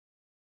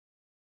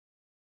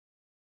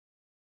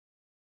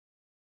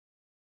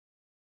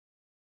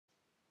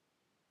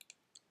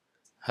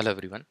Hello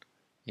everyone.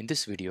 In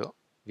this video,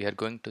 we are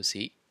going to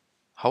see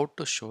how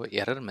to show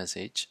error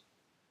message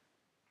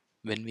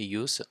when we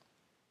use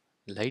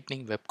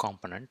Lightning Web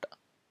Component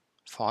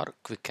for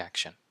quick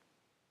action.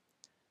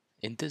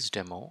 In this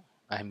demo,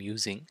 I am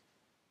using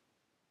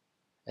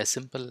a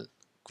simple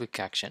quick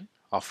action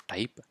of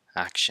type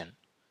action.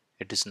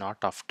 It is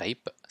not of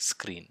type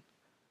screen,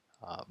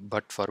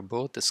 but for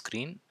both the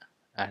screen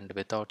and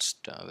without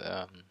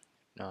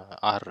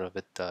or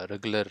with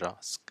regular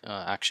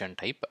action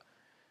type.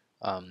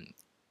 Um,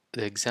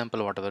 the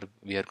example whatever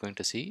we are going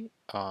to see,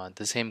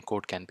 the same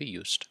code can be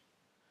used.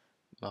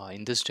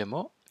 In this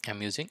demo,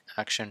 I'm using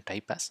action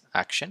type as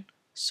action,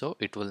 so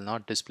it will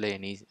not display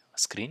any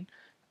screen.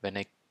 When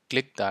I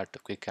click that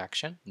quick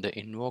action, the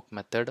invoke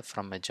method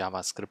from a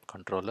JavaScript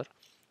controller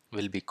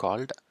will be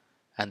called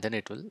and then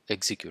it will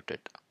execute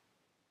it.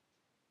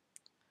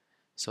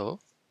 So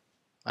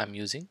I'm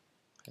using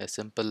a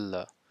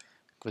simple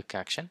quick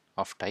action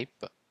of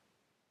type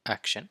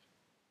action.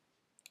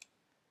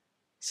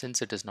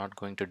 Since it is not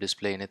going to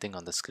display anything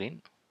on the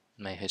screen,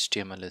 my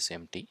HTML is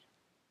empty.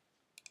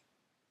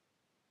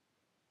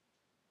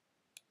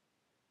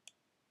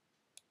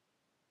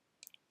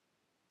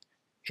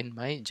 In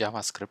my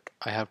JavaScript,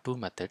 I have two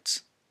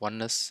methods. One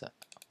is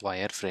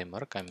wire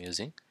framework I'm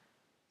using,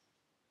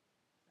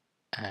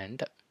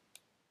 and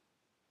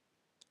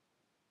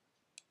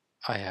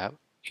I have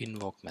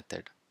invoke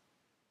method.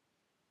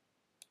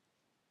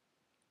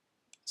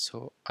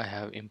 So I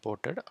have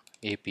imported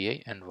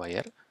API and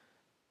wire.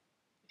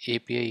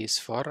 API is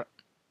for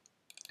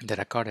the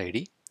record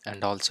ID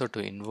and also to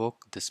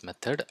invoke this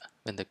method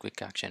when the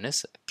quick action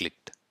is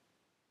clicked.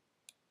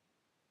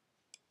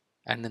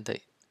 And in the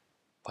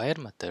wire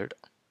method,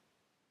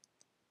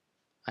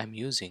 I'm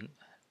using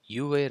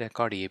UI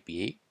record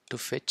API to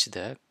fetch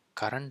the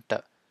current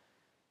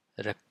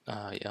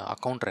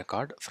account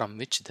record from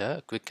which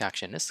the quick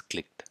action is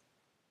clicked.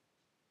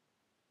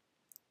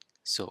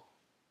 So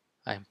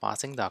I am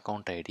passing the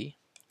account ID,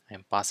 I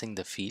am passing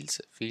the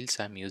fields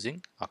I am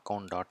using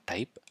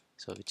account.type,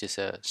 so which is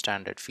a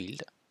standard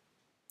field.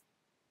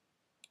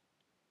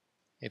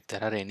 If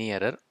there are any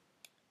error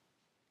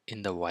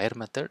in the wire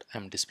method, I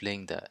am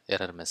displaying the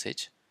error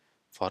message.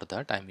 For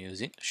that I am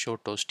using show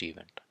toast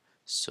event.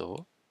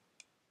 So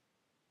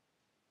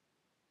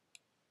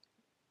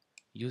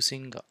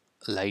using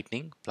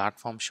Lightning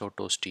platform show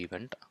toast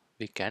event,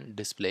 we can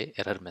display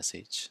error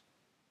message.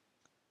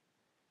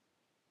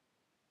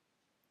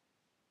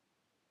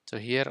 So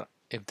here,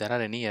 if there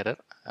are any error,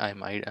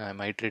 I'm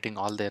iterating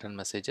all the error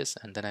messages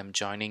and then I'm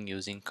joining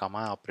using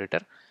comma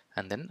operator,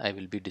 and then I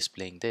will be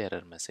displaying the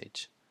error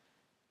message.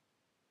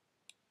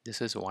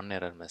 This is one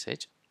error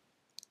message,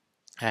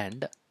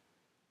 and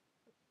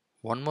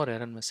one more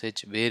error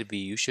message where we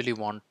usually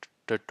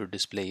wanted to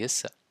display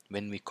is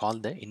when we call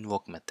the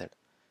invoke method.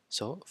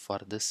 So for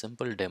this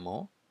simple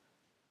demo,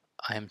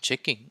 I am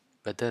checking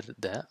whether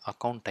the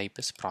account type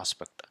is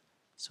prospect.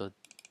 So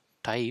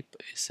type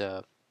is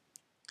a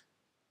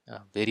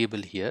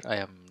variable here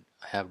I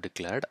have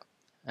declared,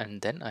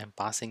 and then I am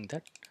passing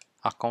that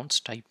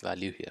accounts type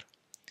value here.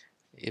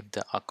 If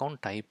the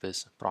account type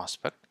is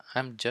prospect,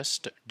 I'm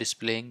just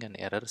displaying an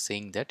error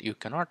saying that you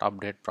cannot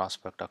update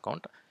prospect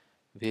account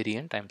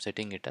variant. I'm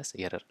setting it as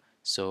error.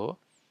 So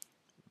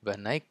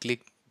when I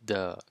click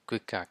the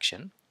quick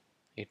action,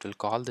 it will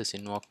call this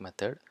invoke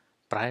method.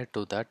 Prior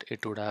to that,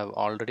 it would have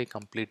already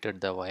completed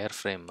the wire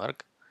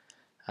framework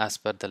as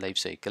per the life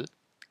cycle,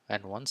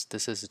 and once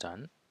this is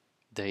done,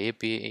 the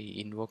API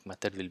invoke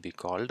method will be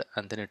called,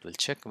 and then it will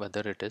check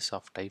whether it is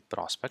of type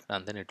prospect,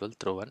 and then it will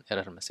throw an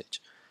error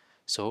message.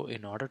 So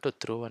in order to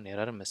throw an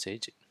error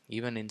message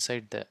even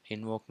inside the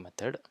invoke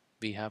method,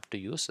 we have to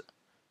use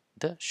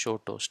the show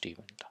toast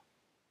event.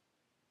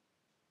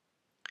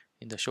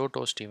 In the show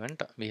toast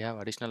event, we have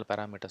additional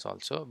parameters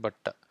also, but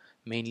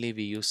mainly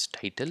we use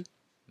title,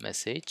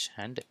 message,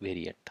 and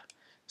variant.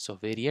 So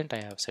variant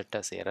I have set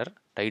as error,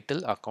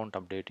 title account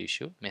update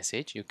issue,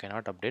 message you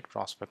cannot update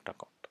prospect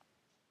account.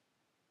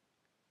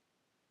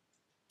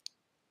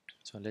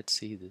 So let's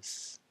see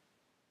this.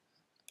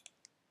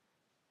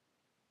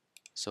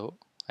 So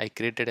I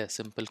created a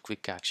simple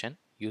quick action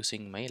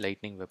using my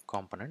Lightning Web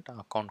Component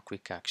account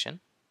quick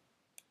action.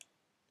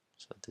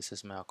 So this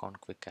is my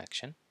account quick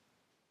action,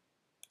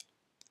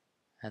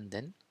 and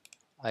then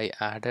I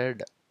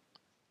added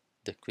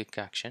the quick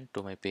action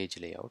to my page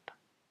layout.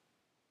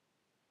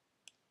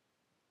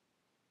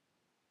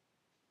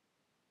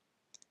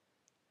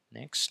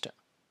 Next,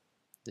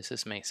 this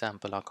is my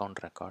sample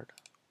account record.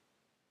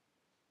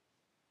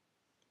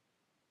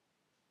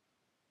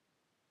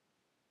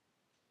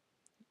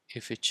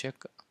 If you check,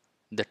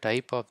 the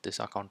type of this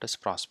account is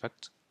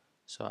prospect,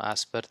 so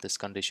as per this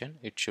condition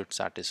it should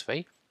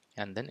satisfy,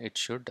 and then it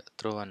should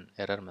throw an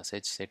error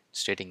message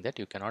stating that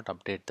you cannot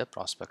update the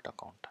prospect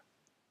account.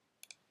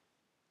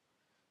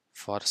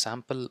 For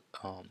sample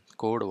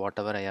code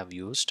whatever I have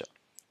used,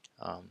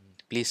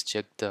 please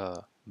check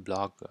the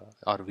blog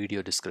or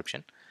video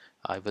description.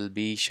 I will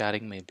be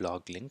sharing my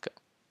blog link.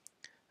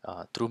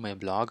 Through my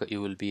blog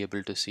you will be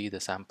able to see the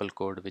sample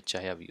code which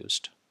I have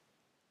used.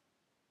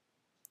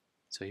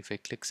 So if I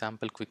click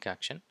sample quick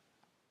action,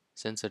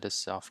 since it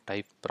is of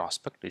type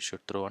prospect, it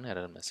should throw an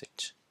error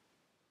message.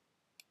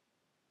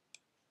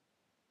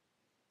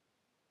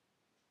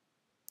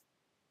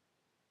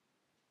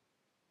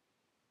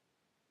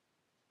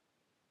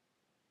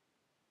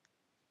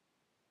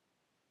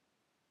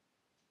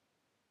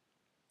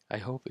 I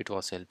hope it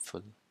was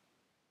helpful.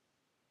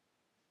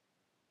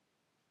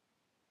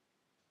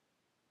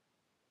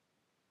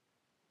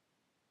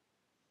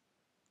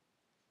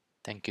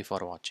 Thank you for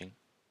watching.